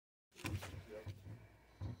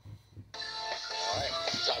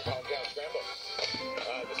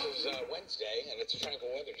Wednesday, and it's a tranquil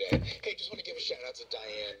weather day. Hey, just want to give a shout out to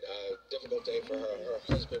Diane. Difficult day for her. Her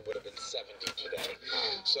husband would have been 70 today.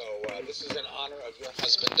 So this is in honor of your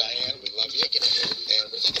husband, Diane. We love you,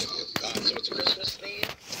 and we're thinking of you. So it's a Christmas theme,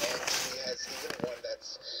 and she has even one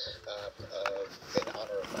that's in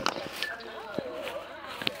honor of my cat.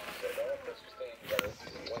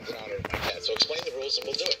 One's in honor of my cat. So explain the rules, and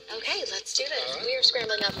we'll do it. Okay, let's do this. Right. We are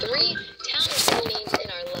scrambling up 3 town or city names in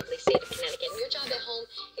our lovely state of Connecticut. And your job at home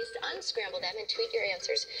is to unscramble them and tweet your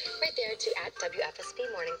answers right there to @WFSB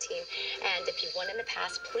Morning Team. And if you've won in the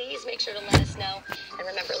past, please make sure to let us know. And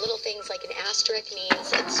remember, little things like an asterisk means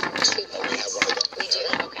it's 2 points. We do.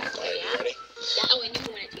 Okay. There you have it. Yeah. Oh, and you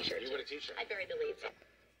can win a t-shirt. You win a t-shirt. I buried the leads.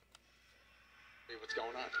 What's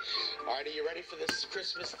going on? All right, are you ready for this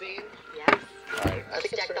Christmas theme? Yes. All right, I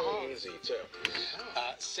think it's Deck the hall. pretty easy, too.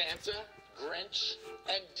 Santa, Grinch,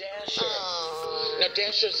 and Dasher. Oh. Now,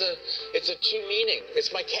 Dasher's it's a 2 meaning.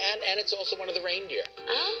 It's my cat, and it's also one of the reindeer.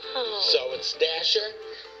 Oh. So it's Dasher,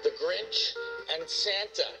 the Grinch, and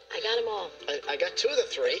Santa. I got them all. I got 2 of the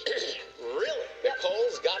 3. Really? Yep.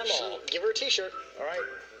 Nicole's got them all. Give her a t-shirt. All right,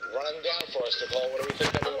 run them down for us, Nicole. What do we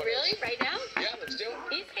think everyone Oh, really? is? Right now? Yeah, let's do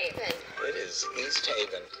it. East Haven. It is East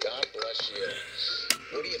Haven. God bless you.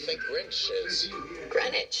 What do you think Grinch is?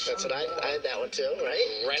 Greenwich. That's what I had that one too, right?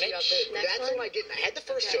 Greenwich? Next That's one? one I didn't. I had the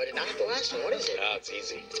first 2. I did not have the last one. What is it? Oh, it's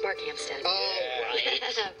easy. It's Barkhamsted. Oh,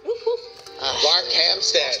 right. Whoop, whoop. Mark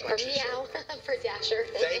Hampstead. Or meow for Dasher.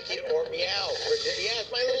 Thank you, or meow. Yeah,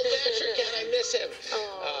 it's my little Dasher cat. I miss him.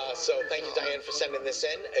 So thank you, Diane, for sending this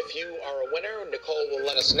in. If you are a winner, Nicole will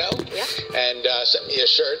let us know. Yeah. And send me a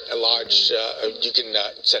shirt, a large. You can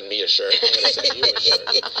send me a shirt. I'm going to send you a shirt.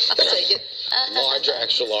 I'll take it. Large or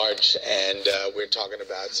extra large. And we're talking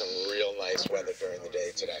about some real nice weather during the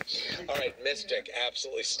day today. All right, Mystic,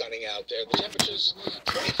 absolutely stunning out there. The temperature's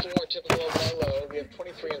 24, typical of mellow. We have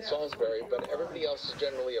 23 in Salisbury, but everybody else is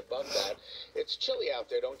generally above that. It's chilly out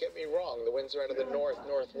there, don't get me wrong. The winds are out of the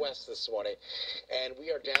northwest this morning, and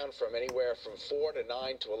we are down from anywhere from 4 to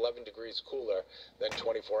 9 to 11 degrees cooler than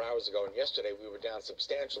 24 hours ago, and yesterday we were down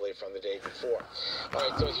substantially from the day before. All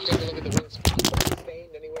right, so as you take a look at the wind speed,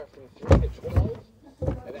 sustained anywhere from 3 to 12,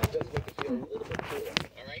 and that does make it feel a little bit cooler.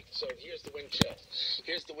 All right, so here's the wind chill.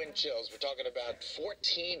 Here's the wind chills. We're talking about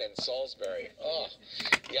 14 in Salisbury. Oh,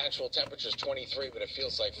 the actual temperature is 23, but it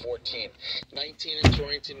feels like 14. 19 in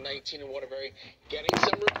Torrington, 19 in Waterbury. Getting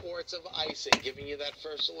some reports of icing, giving you that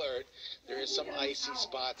first alert. There is some icy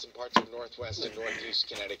spots in parts of northwest and northeast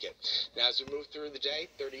Connecticut. Now, as we move through the day,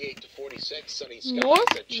 38 to 46, sunny skies,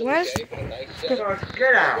 a chilly day, but a nice day. Get out.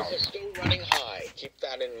 Temperatures are still running high. Keep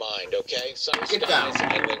that in mind, okay? Sunny skies,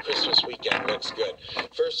 and then Christmas weekend looks good.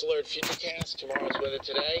 First alert, Futurecast, tomorrow's weather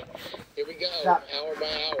today. Here we go, hour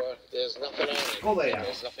by hour. There's nothing on it. Go lay down.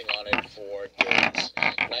 There's nothing on it for days.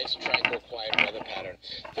 Nice, tranquil, quiet weather pattern.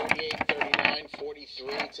 38, 39,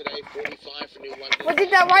 43 today, 45 for New London. What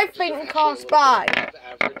did that white thing cost by?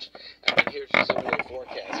 Average. And then here's your 7-day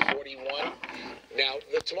forecast. 41. Now,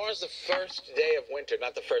 tomorrow's the first day of winter,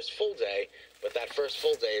 not the first full day, but that first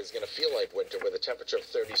full day is going to feel like winter with a temperature of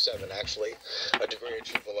 37, actually a degree or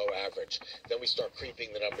 2 below average. Then we start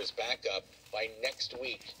creeping the numbers back up. By next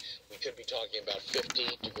week, we could be talking about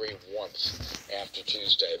 50-degree warmth after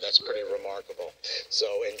Tuesday. That's pretty remarkable. So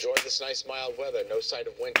enjoy this nice mild weather. No sight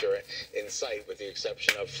of winter in sight with the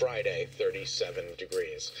exception of Friday, 37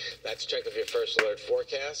 degrees. That's check of your first alert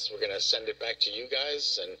forecast. We're going to send it back to you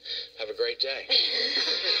guys and have a great day.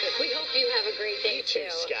 We hope you have a great day, too.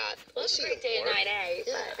 Scott. Well, it's a great day at 9A,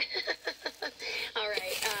 but... All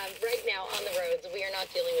right, right now on the roads, we are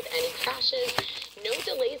not dealing with any crashes, no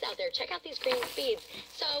delays out there. Check out these green speeds.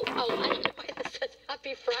 So, I don't know why this says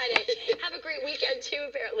Happy Friday. Have a great weekend, too,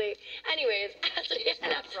 apparently. Anyways, as we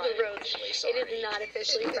head out to the roads, it is not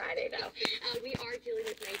officially Friday, though. We are dealing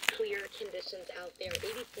with nice, clear conditions out there.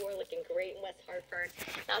 84 looking great in West Hartford.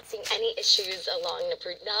 Not seeing any issues along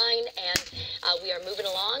Route 9, and we are moving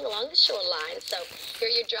along the shoreline. So here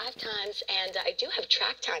are your drive times, and I do have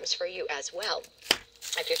track times for you as well.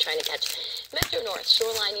 If you're trying to catch Metro North,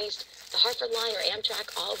 Shoreline East, the Hartford Line, or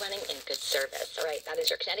Amtrak, all running in good service. All right, that is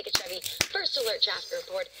your Connecticut Chevy First Alert traffic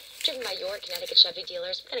report, driven by your Connecticut Chevy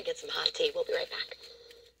dealers. I'm going to get some hot tea. We'll be right back.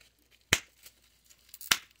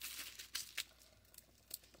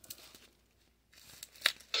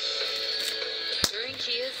 During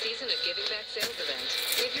Kia's Season of Giving Back sales event,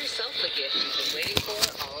 give yourself the gift you've been waiting for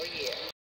all year.